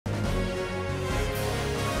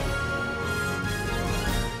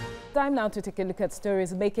time now to take a look at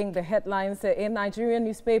stories making the headlines in Nigerian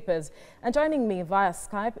newspapers. And joining me via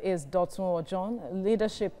Skype is Dotun Ojon,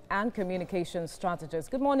 Leadership and Communication Strategist.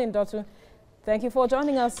 Good morning, Dotun. Thank you for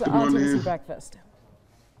joining us on TVC Breakfast.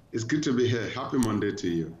 It's good to be here. Happy Monday to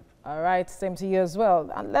you. All right, same to you as well.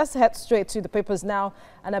 And let's head straight to the papers now.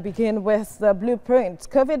 And I begin with the blueprint.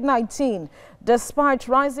 COVID-19. Despite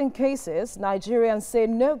rising cases, Nigerians say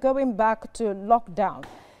no going back to lockdown.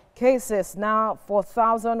 Cases now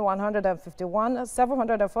 4,151,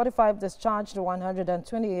 745 discharged,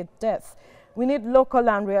 128 deaths. We need local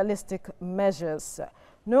and realistic measures.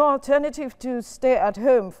 No alternative to stay at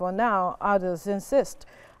home for now, others insist.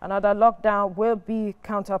 Another lockdown will be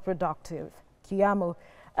counterproductive. Kiamu.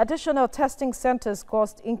 Additional testing centers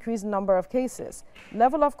caused increased number of cases.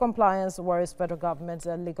 Level of compliance worries federal government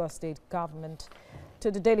and Lagos state government. To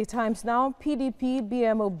the Daily Times now, PDP,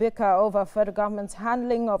 BMO bicker over federal government's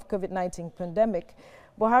handling of COVID-19 pandemic.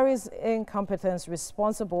 Buhari's incompetence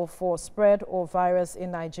responsible for spread of virus in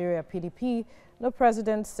Nigeria. PDP, no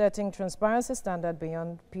president setting transparency standard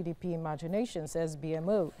beyond PDP imagination, says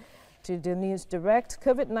BMO. To the News Direct,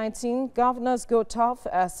 COVID-19, governors go tough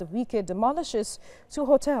as Wike demolishes 2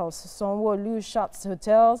 hotels. Sanwo-Olu shuts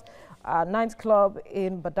hotels. Nightclub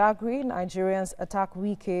in Badagry, Nigerians attack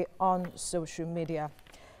Wike on social media.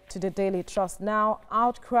 To the Daily Trust now,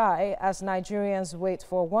 outcry as Nigerians wait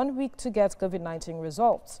for 1 week to get COVID-19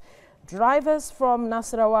 results. Drivers from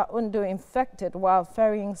Nasarawa Ondo infected while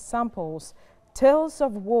ferrying samples. Tales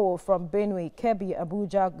of woe from Benue, Kebbi,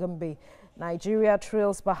 Abuja, Gombe. Nigeria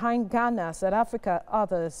trails behind Ghana, South Africa,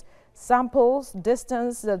 others. Samples,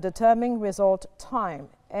 distance, the determining result, time.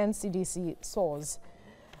 NCDC soars.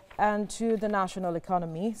 And to the national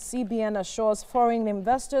economy, CBN assures foreign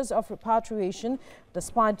investors of repatriation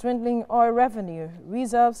despite dwindling oil revenue.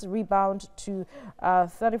 Reserves rebound to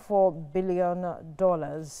 $34 billion.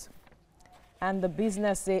 And the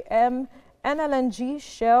Business AM, NLNG,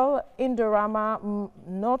 Shell, Indorama,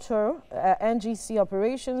 Noto, NGC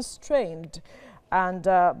operations strained, and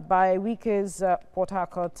by Wike's Port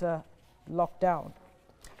Harcourt lockdown.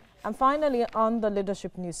 And finally, on the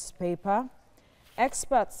Leadership newspaper,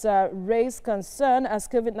 experts raise concern as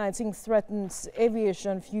COVID-19 threatens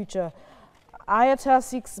aviation future. IATA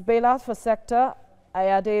seeks bailout for sector.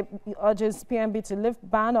 IADE urges PNB to lift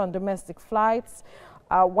ban on domestic flights.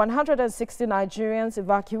 160 Nigerians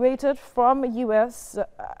evacuated from U.S.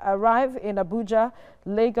 Arrive in Abuja,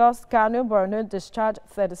 Lagos, Kano, Borno, discharge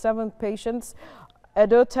 37 patients.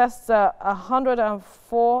 Edo tests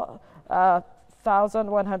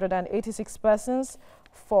 104,186 persons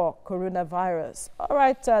for coronavirus. All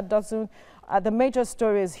right, Dotun, the major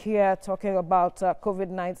stories here talking about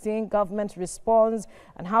COVID-19, government response,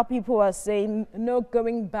 and how people are saying no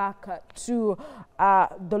going back to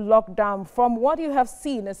the lockdown. From what you have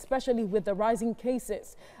seen, especially with the rising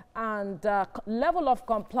cases and level of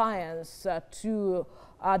compliance to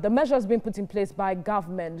the measures being put in place by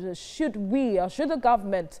government, should we or should the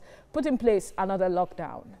government put in place another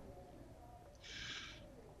lockdown?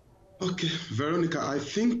 Okay, Veronica, I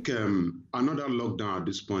think another lockdown at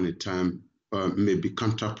this point in time may be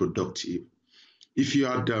counterproductive. If you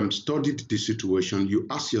had studied the situation, you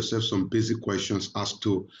ask yourself some basic questions as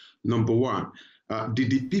to, number one, did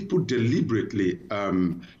the people deliberately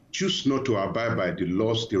choose not to abide by the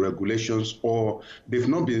laws, the regulations, or they've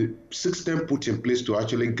not been system put in place to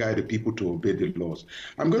actually guide the people to obey the laws?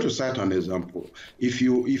 I'm going to cite an example. If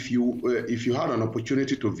you had an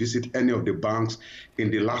opportunity to visit any of the banks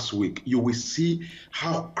in the last week, you will see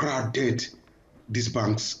how crowded these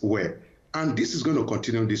banks were. And this is going to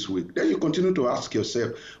continue this week. Then you continue to ask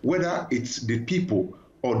yourself whether it's the people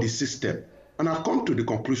or the system. And I've come to the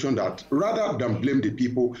conclusion that rather than blame the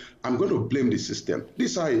people, I'm going to blame the system.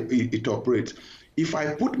 This is how it operates. If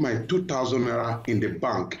I put my 2,000 naira in the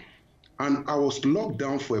bank and I was locked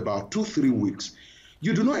down for about 2-3 weeks,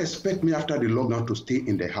 you do not expect me after the lockdown to stay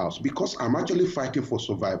in the house because I'm actually fighting for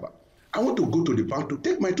survival. I want to go to the bank to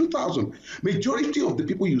take my 2,000. Majority of the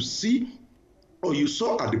people you see or you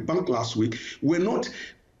saw at the bank last week were not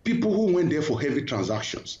people who went there for heavy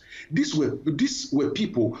transactions. These were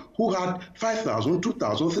people who had 5,000,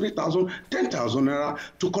 2,000, 3,000, 10,000 naira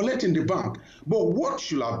to collect in the bank. But what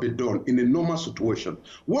should have been done in a normal situation?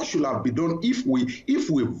 What should have been done if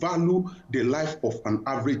we value the life of an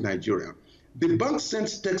average Nigerian? The bank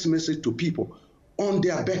sends text message to people on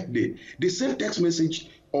their birthday. They send text message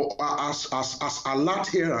or as alert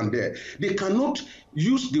here and there. They cannot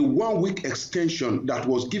use the 1 week extension that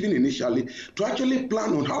was given initially to actually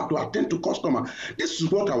plan on how to attend to customer. This is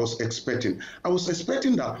what I was expecting. I was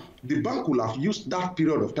expecting that the bank will have used that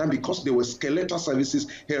period of time, because there were skeletal services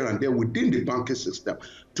here and there within the banking system,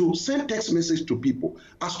 to send text message to people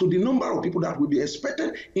as to the number of people that will be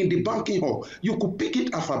expected in the banking hall. You could pick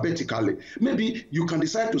it alphabetically. Maybe you can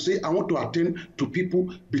decide to say, I want to attend to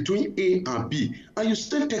people between A and B, and you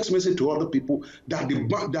send text message to other people that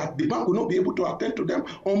the bank will not be able to attend to them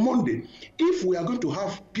on Monday. If we are going to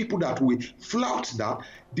have people that will flout that,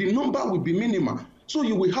 the number will be minimal. So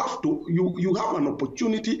you will have to, you have an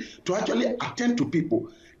opportunity to actually attend to people.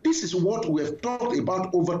 This is what we have talked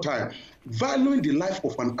about over time, valuing the life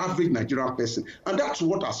of an average Nigerian person. And that's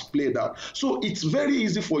what has played out. So it's very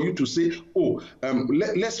easy for you to say, oh,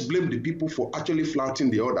 let's blame the people for actually flouting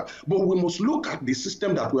the order. But we must look at the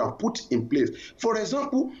system that we have put in place. For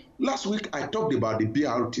example, last week I talked about the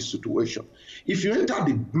BRT situation. If you enter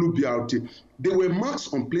the blue BRT, there were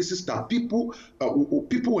marks on places that people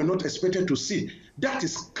were not expected to see. That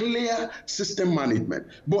is clear system management.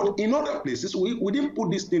 But in other places, we didn't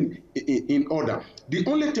put this thing in order. The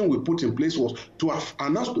only thing we put in place was to have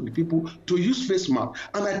announced to the people to use face mask.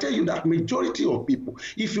 And I tell you that majority of people,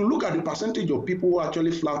 if you look at the percentage of people who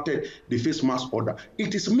actually flouted the face mask order,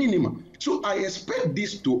 it is minimal. So I expect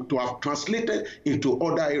this to have translated into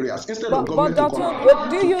other areas instead of government. But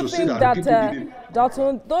Dotun, do you think that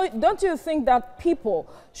Dotun, don't you think that people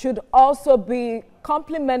should also be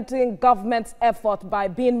complementing government's effort by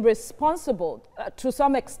being responsible to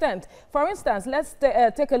some extent? For instance, let's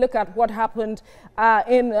take a look at what happened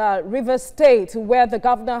in Rivers State, where the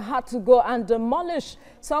governor had to go and demolish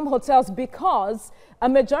some hotels because a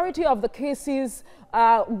majority of the cases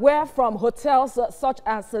were from hotels such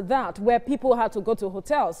as that, where people had to go to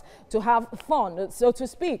hotels to have fun, so to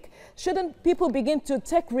speak. Shouldn't people begin to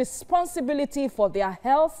take responsibility for their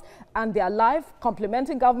health and their life,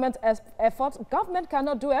 complementing government efforts? Government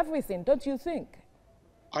cannot do everything, don't you think?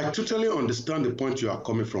 I totally understand the point you are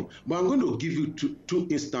coming from, but I'm going to give you two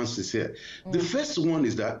instances here. The first one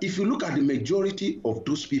is that if you look at the majority of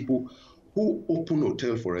those people who open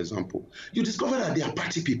hotel, for example, you discover that they are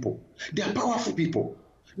party people. They are powerful people.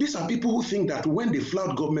 These are people who think that when they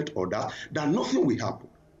flout government orders, that nothing will happen.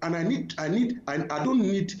 And I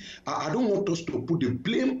don't want us to put the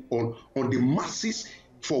blame on the masses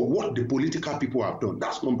for what the political people have done.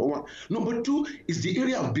 That's number one. Number two is the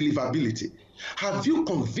area of believability. Have you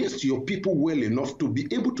convinced your people well enough to be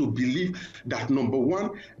able to believe that, number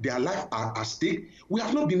one, their life are at stake? We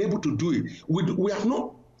have not been able to do it. We have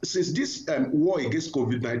not. Since this war against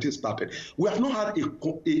COVID-19 started, we have not had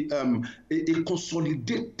a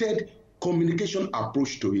consolidated communication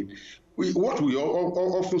approach to it. What we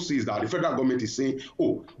often see is that the federal government is saying,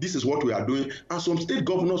 oh, this is what we are doing, and some state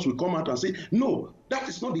governors will come out and say, no, that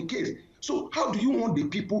is not the case. So how do you want the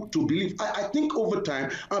people to believe? I think over time,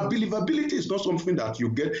 believability is not something that you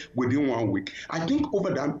get within 1 week. I think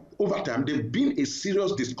over time, there's been a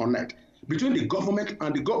serious disconnect between the government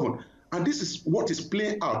and the governed. And this is what is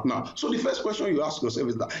playing out now. So the first question you ask yourself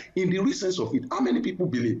is that, in the real sense of it, how many people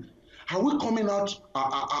believe? Are we coming out?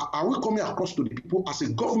 Are we coming across to the people as a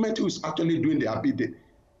government who is actually doing their bidding?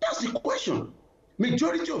 That's the question.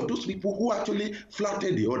 Majority of those people who actually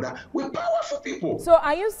flouted the order were powerful people. So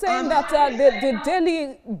are you saying that the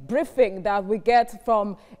daily briefing that we get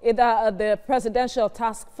from either the presidential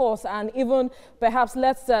task force and even perhaps,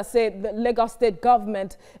 let's say, the Lagos state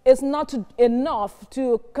government is not enough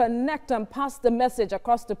to connect and pass the message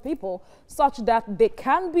across to people such that they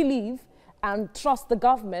can believe and trust the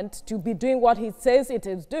government to be doing what it says it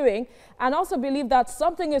is doing, and also believe that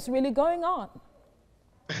something is really going on?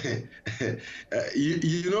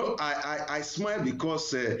 I smile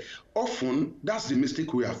because often that's the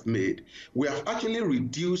mistake we have made. We have actually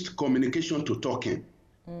reduced communication to talking.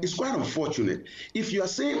 It's quite unfortunate. If you are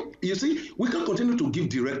saying, you see, we can continue to give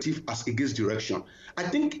directive as against direction. I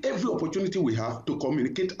think every opportunity we have to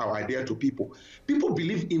communicate our idea to people, people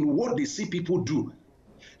believe in what they see people do.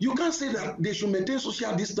 You can't say that they should maintain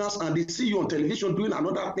social distance and they see you on television doing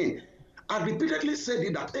another thing. I repeatedly said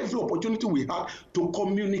it, that every opportunity we had to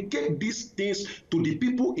communicate these things to the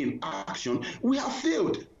people in action, we have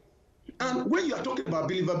failed. And when you are talking about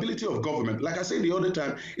believability of government, like I said the other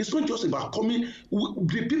time, it's not just about coming.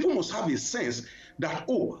 The people must have a sense that,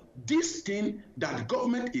 oh, this thing that the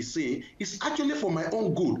government is saying is actually for my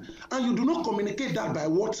own good. And you do not communicate that by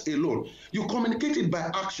words alone. You communicate it by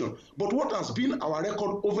action. But what has been our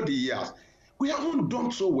record over the years? We haven't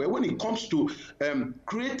done so well when it comes to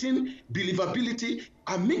creating believability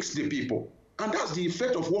amongst the people. And that's the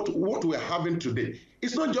effect of what we're having today.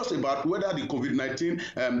 It's not just about whether the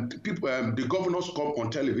COVID-19 people, the governors come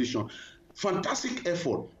on television. Fantastic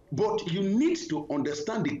effort. But you need to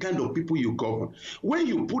understand the kind of people you govern. When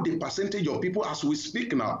you put the percentage of people, as we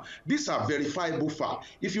speak now, these are verifiable facts.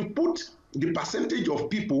 If you put the percentage of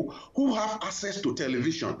people who have access to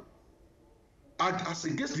television as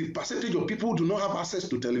against the percentage of people who do not have access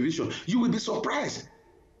to television, you will be surprised.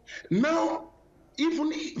 Now,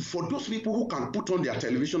 even for those people who can put on their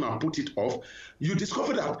television and put it off, you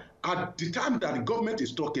discover that at the time that the government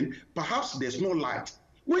is talking, perhaps there's no light.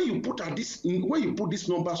 When you put these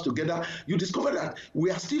numbers together, you discover that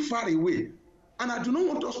we are still far away. And I do not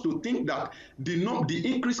want us to think that the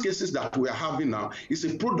increased cases that we are having now is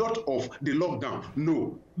a product of the lockdown.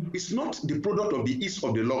 No, it's not the product of the ease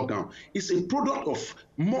of the lockdown. It's a product of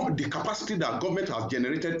the capacity that government has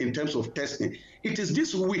generated in terms of testing. It is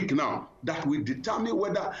this week now that we determine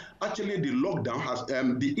whether actually the lockdown has,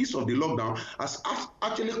 the ease of the lockdown has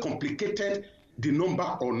actually complicated the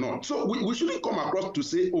number or not. So we shouldn't come across to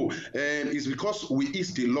say, oh, it's because we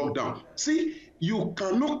ease the lockdown. See, you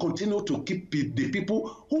cannot continue to keep the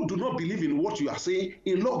people who do not believe in what you are saying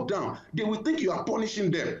in lockdown. They will think you are punishing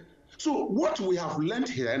them. So what we have learned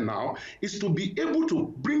here now is to be able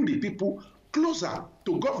to bring the people closer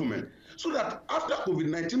to government so that after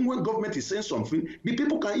COVID-19, when government is saying something, the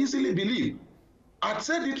people can easily believe. I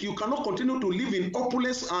said it, you cannot continue to live in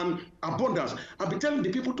opulence and abundance and be telling the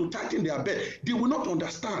people to tighten their belt. They will not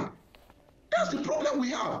understand. That's the problem we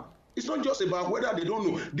have. It's not just about whether they don't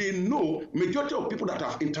know. They know, majority of people that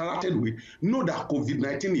have interacted with know that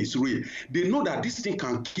COVID-19 is real. They know that this thing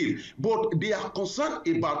can kill, but they are concerned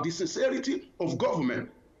about the sincerity of government.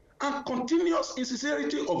 And continuous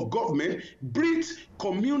insincerity of government breeds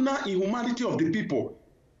communal inhumanity of the people.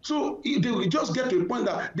 So they will just get to a point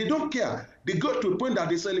that they don't care. They go to a point that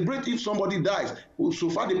they celebrate if somebody dies. So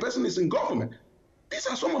far, the person is in government. These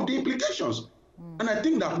are some of the implications. And I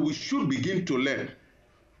think that we should begin to learn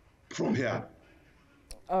from here.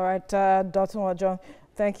 All right, Dotun Ojon,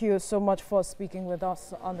 thank you so much for speaking with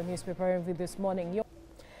us on the newspaper review this morning.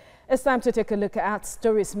 It's time to take a look at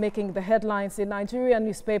stories making the headlines in Nigerian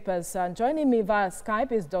newspapers. And joining me via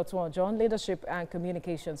Skype is Dotun Ojon, Leadership and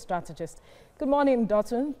Communication Strategist. Good morning,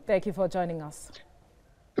 Dotun. Thank you for joining us.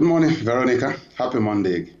 Good morning, Veronica. Happy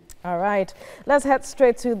Monday. All right. Let's head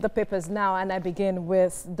straight to the papers now, and I begin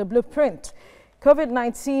with the blueprint.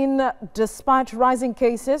 COVID-19, despite rising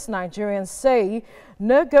cases, Nigerians say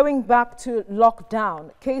no going back to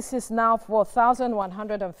lockdown. Cases now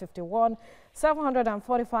 4,151,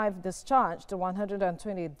 745 discharged,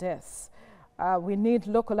 120 deaths. We need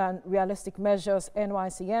local and realistic measures,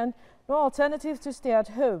 NYCN. No alternative to stay at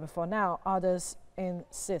home for now, others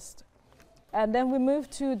insist. And then we move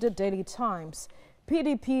to the Daily Times.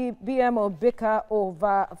 PDP BMO bicker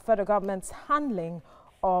over federal government's handling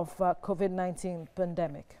of COVID-19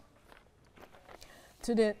 pandemic.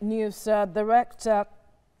 To the news direct,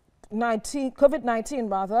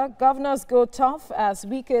 COVID-19 governors go tough as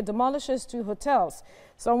Wike demolishes 2 hotels.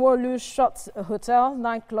 Sanwo-Olu shuts a hotel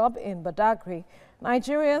nightclub in Badagry.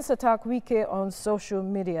 Nigerians attack Wike on social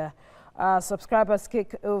media. Subscribers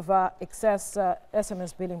kick over excess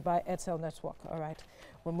SMS billing by Airtel Network. All right,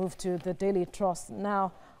 we'll move to the Daily Trust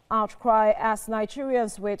now. Outcry as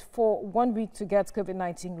Nigerians wait for 1 week to get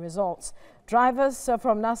COVID-19 results. Drivers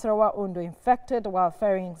from Nasarawa Ondo infected while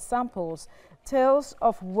ferrying samples. Tales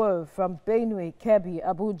of woe from Benue, Kebbi,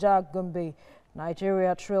 Abuja, Gombe.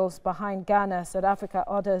 Nigeria trails behind Ghana, South Africa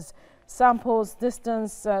orders. Samples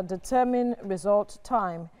distance determine result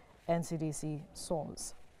time, NCDC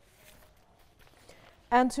source.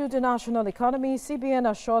 And to the national economy, CBN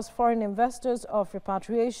assures foreign investors of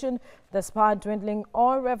repatriation despite dwindling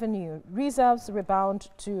oil revenue. Reserves rebound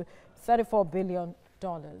to $34 billion.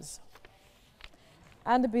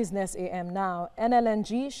 And the Business AM now.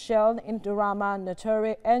 NLNG, Shell, Indorama,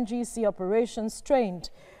 Notori, NGC operations strained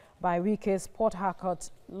by Wike's Port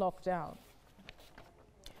Harcourt lockdown.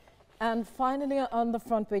 And finally, on the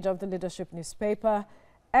front page of the Leadership newspaper,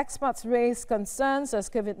 experts raise concerns as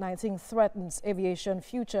COVID-19 threatens aviation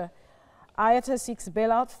future. IATA seeks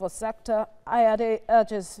bailout for sector. IATA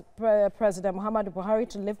urges President Muhammadu Buhari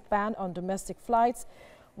to lift ban on domestic flights.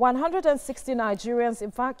 160 Nigerians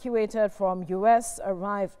evacuated from U.S.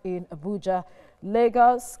 arrive in Abuja.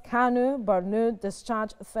 Lagos, Kano, Borno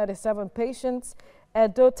discharge 37 patients.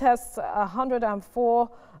 Edo tests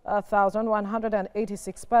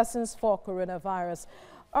 104,186 persons for coronavirus.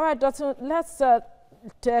 All right, Doctor, let's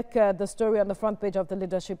take the story on the front page of the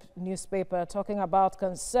Leadership newspaper, talking about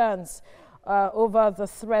concerns over the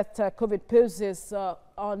threat COVID poses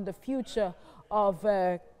on the future of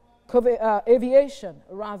aviation,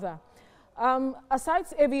 rather. Aside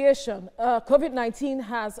aviation, COVID-19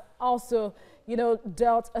 has also,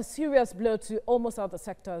 dealt a serious blow to almost all the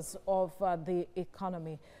sectors of the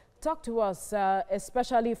economy. Talk to us,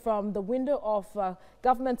 especially from the window of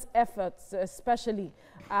government's efforts, especially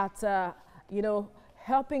at,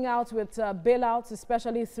 helping out with bailouts,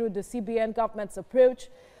 especially through the CBN government's approach.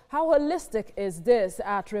 How holistic is this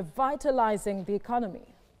at revitalizing the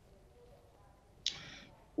economy?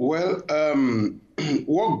 Well,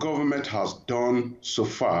 what government has done so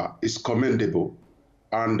far is commendable,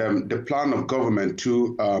 and the plan of government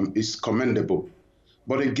too is commendable.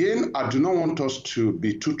 But again, I do not want us to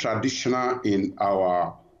be too traditional in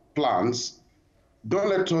our plans. Don't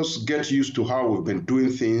let us get used to how we've been doing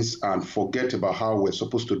things and forget about how we're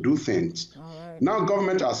supposed to do things. All right. Now,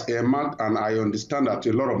 government has earmarked, and I understand that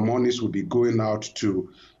a lot of monies will be going out to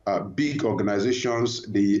big organizations,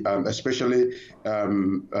 especially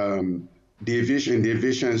the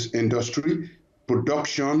aviation industry,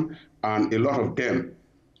 production, and a lot of them.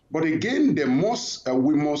 But again,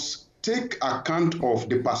 we must take account of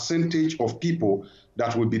the percentage of people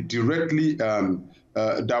that will be directly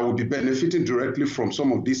that will be benefiting directly from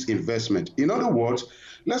some of this investment. In other words,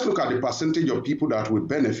 let's look at the percentage of people that will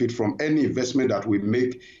benefit from any investment that we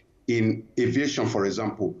make in aviation, for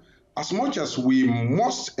example. As much as we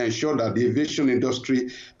must ensure that the aviation industry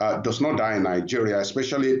does not die in Nigeria,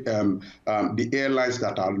 especially the airlines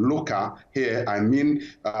that are local here, I mean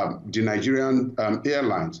the Nigerian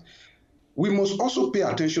airlines, we must also pay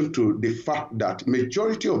attention to the fact that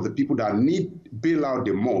majority of the people that need bailout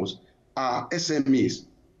the most are SMEs.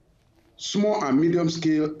 Small and medium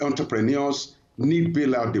scale entrepreneurs need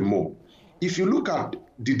bailout the more. If you look at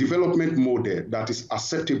the development model that is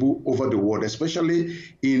acceptable over the world, especially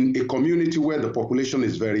in a community where the population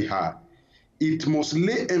is very high, it must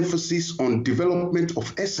lay emphasis on development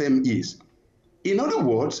of SMEs. In other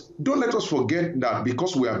words, don't let us forget that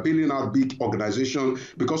because we are bailing out big organizations,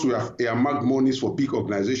 because we have earmarked monies for big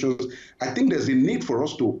organizations, I think there's a need for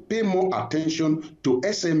us to pay more attention to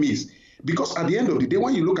SMEs. Because at the end of the day,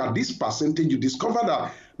 when you look at this percentage, you discover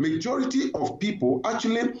that majority of people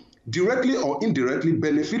actually directly or indirectly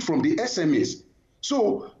benefit from the SMEs.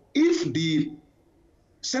 So if the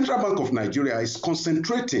Central Bank of Nigeria is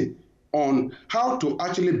concentrating on how to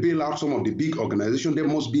actually bail out some of the big organizations, there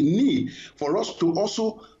must be need for us to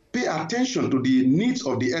also pay attention to the needs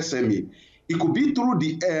of the SME. It could be through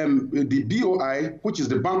the BOI, which is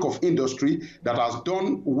the Bank of Industry, that has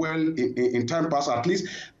done well in time past. At least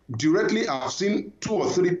directly, I've seen 2 or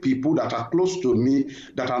 3 people that are close to me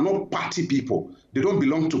that are not party people. They don't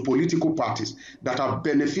belong to political parties that have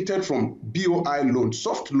benefited from BOI loans,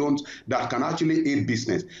 soft loans that can actually aid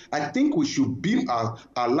business. I think we should beam our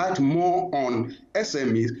light more on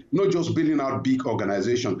SMEs, not just building out big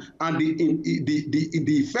organizations. And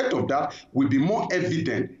the effect of that will be more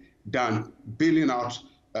evident than bailing out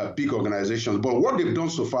big organizations. But what they've done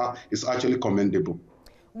so far is actually commendable.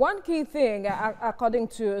 One key thing, according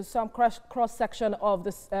to some cross-section of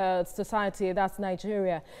the society, that's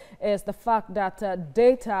Nigeria, is the fact that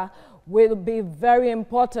data will be very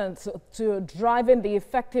important to driving the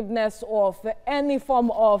effectiveness of any form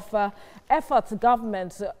of effort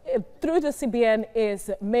government through the CBN is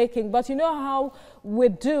making. But you know how we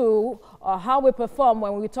do or how we perform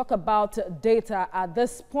when we talk about data at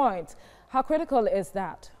this point. How critical is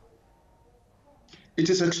that? It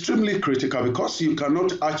is extremely critical because you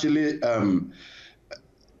cannot actually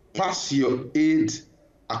pass your aid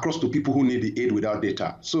across to people who need the aid without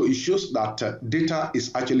data. So it shows that data is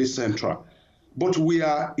actually central. But we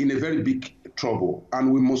are in a very big trouble,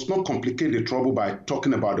 and we must not complicate the trouble by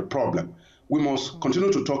talking about the problem. We must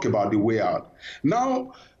continue to talk about the way out.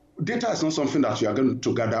 Now, data is not something that you are going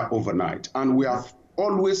to gather overnight, and we have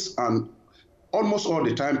always and almost all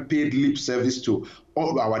the time paid lip service to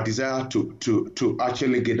all our desire to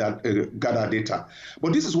actually gather data.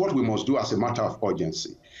 But this is what we must do as a matter of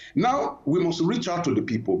urgency. Now, we must reach out to the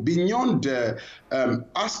people beyond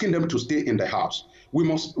asking them to stay in the house. We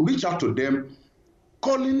must reach out to them,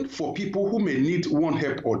 calling for people who may need one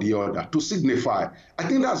help or the other to signify. I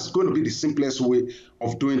think that's going to be the simplest way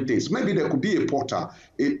of doing things. Maybe there could be a portal,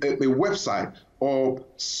 a website, or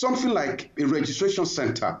something like a registration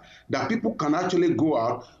center that people can actually go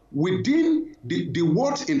out within the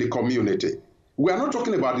wards in the community. We are not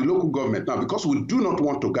talking about the local government now because we do not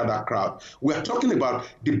want to gather crowd. We are talking about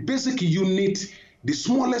the basic unit the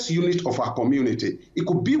smallest unit of our community. It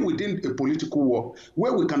could be within a political work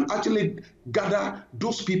where we can actually gather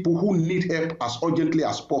those people who need help as urgently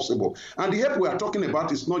as possible. And the help we are talking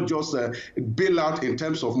about is not just a bailout in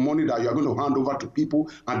terms of money that you are going to hand over to people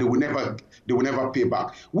and they will never pay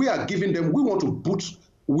back. We are giving them,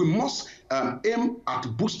 we must aim at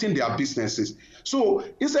boosting their businesses. So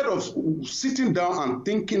instead of sitting down and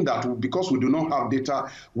thinking that because we do not have data,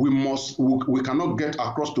 we cannot get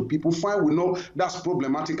across to people, fine, we know that's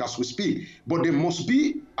problematic as we speak, but there must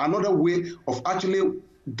be another way of actually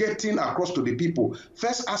getting across to the people,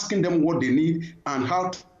 first asking them what they need and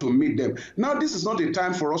how to meet them. Now, this is not a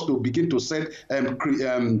time for us to begin to set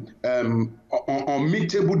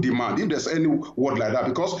unmeetable demand, if there's any word like that,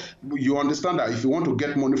 because you understand that if you want to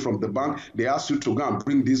get money from the bank, they ask you to go and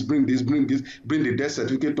bring the death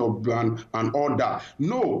certificate and all that.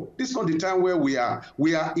 No, this is not the time where we are.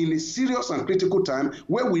 We are in a serious and critical time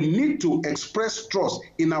where we need to express trust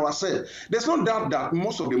in ourselves. There's no doubt that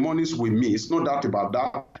most of the monies we miss, no doubt about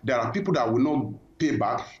that. There are people that will not pay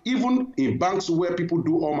back. Even in banks where people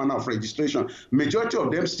do all manner of registration, majority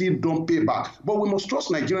of them still don't pay back. But we must trust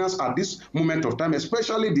Nigerians at this moment of time,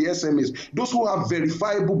 especially the SMEs, those who have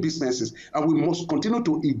verifiable businesses, and we must continue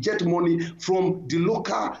to inject money from the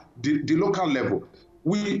local level.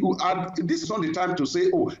 This is not the time to say,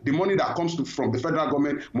 oh, the money that comes from the federal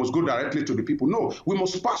government must go directly to the people. No, we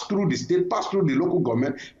must pass through the state, pass through the local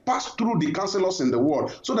government, pass through the councillors in the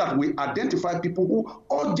ward, so that we identify people who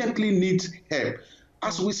urgently need help.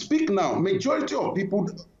 As we speak now, majority of people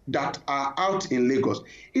that are out in Lagos,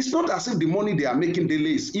 it's not as if the money they are making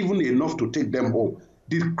daily is even enough to take them home.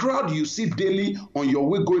 The crowd you see daily on your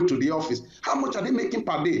way going to the office, how much are they making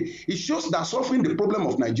per day? It shows that solving the problem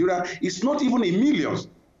of Nigeria is not even in millions.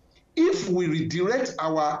 If we redirect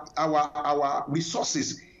our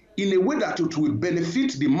resources in a way that it will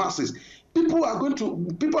benefit the masses, people are going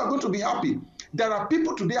to be happy. There are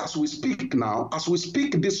people today, as we speak now, as we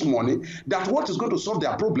speak this morning, that what is going to solve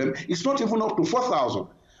their problem is not even up to 4,000.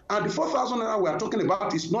 And the 4,000 naira we are talking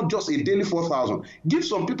about is not just a daily 4,000. Give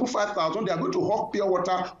some people 5,000, they are going to hawk pure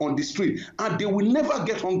water on the street, and they will never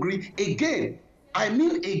get hungry again. I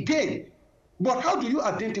mean again. But how do you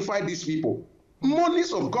identify these people?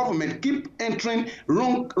 Monies of government keep entering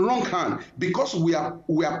wrong hand because we are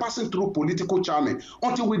passing through political channel.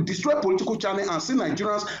 Until we destroy political channel and see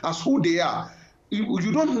Nigerians as who they are,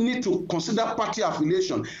 you don't need to consider party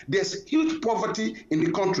affiliation. There's huge poverty in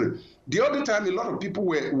the country. The other time, a lot of people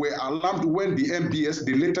were alarmed when the MBS,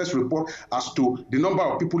 the latest report as to the number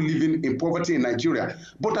of people living in poverty in Nigeria.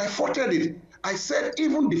 But I faulted it. I said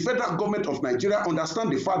even the federal government of Nigeria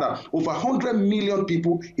understand the fact that over 100 million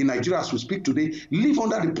people in Nigeria as we speak today live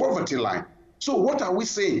under the poverty line. So what are we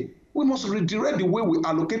saying? We must redirect the way we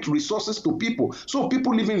allocate resources to people so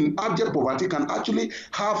people living in abject poverty can actually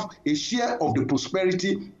have a share of the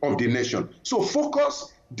prosperity of the nation. So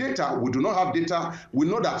focus. Data, we do not have data. We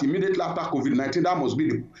know that immediately after COVID-19, that must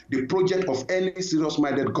be the project of any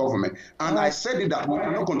serious-minded government. And I said it that we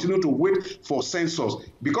cannot continue to wait for census,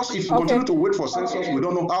 because if we continue to wait for census, we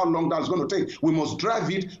don't know how long that's going to take. We must drive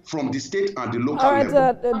it from the state and the local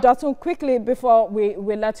level. Dotun, quickly before we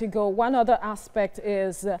let you go, one other aspect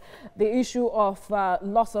is the issue of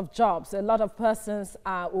loss of jobs. A lot of persons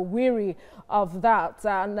are weary of that.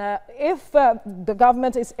 And if the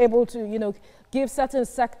government is able to, give certain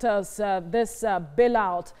sectors this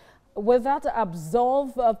bailout, will that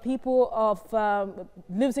absolve people of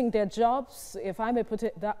losing their jobs, if I may put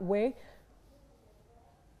it that way?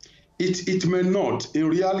 It may not. In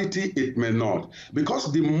reality, it may not.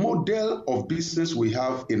 Because the model of business we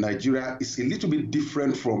have in Nigeria is a little bit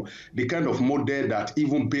different from the kind of model that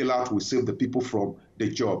even bailout will save the people from the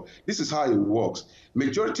job. This is how it works.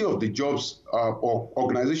 Majority of the jobs or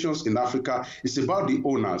organizations in Africa is about the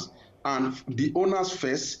owners. And the owners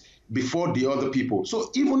first before the other people. So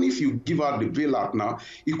even if you give out the bailout now,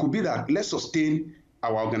 it could be that let's sustain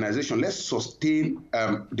our organization, let's sustain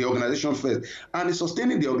the organization first. And in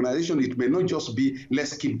sustaining the organization, it may not just be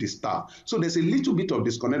let's keep the staff. So there's a little bit of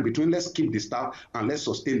disconnect between let's keep the staff and let's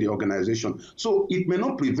sustain the organization. So it may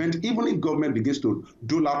not prevent, even if government begins to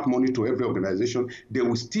dole out money to every organization, there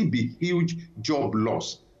will still be huge job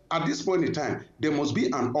loss. At this point in time, there must be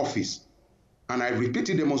an office. And I repeat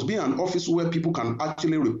it, there must be an office where people can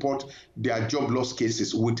actually report their job loss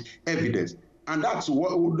cases with evidence. And that's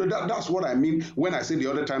what I mean when I say the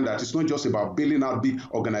other time that it's not just about bailing out big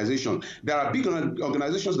organizations. There are big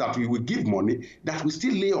organizations that we will give money that will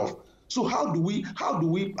still lay off. So how do we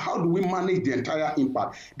manage the entire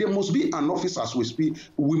impact? There must be an office as we speak.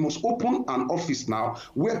 We must open an office now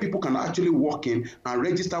where people can actually walk in and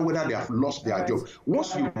register whether they have lost their job.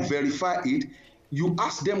 Once you verify it, you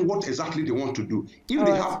ask them what exactly they want to do. If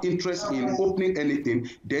they have interest in opening anything,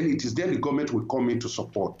 then it is then the government will come in to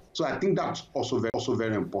support. So I think that's also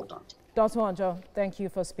very important. Dotun Ojon, thank you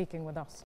for speaking with us.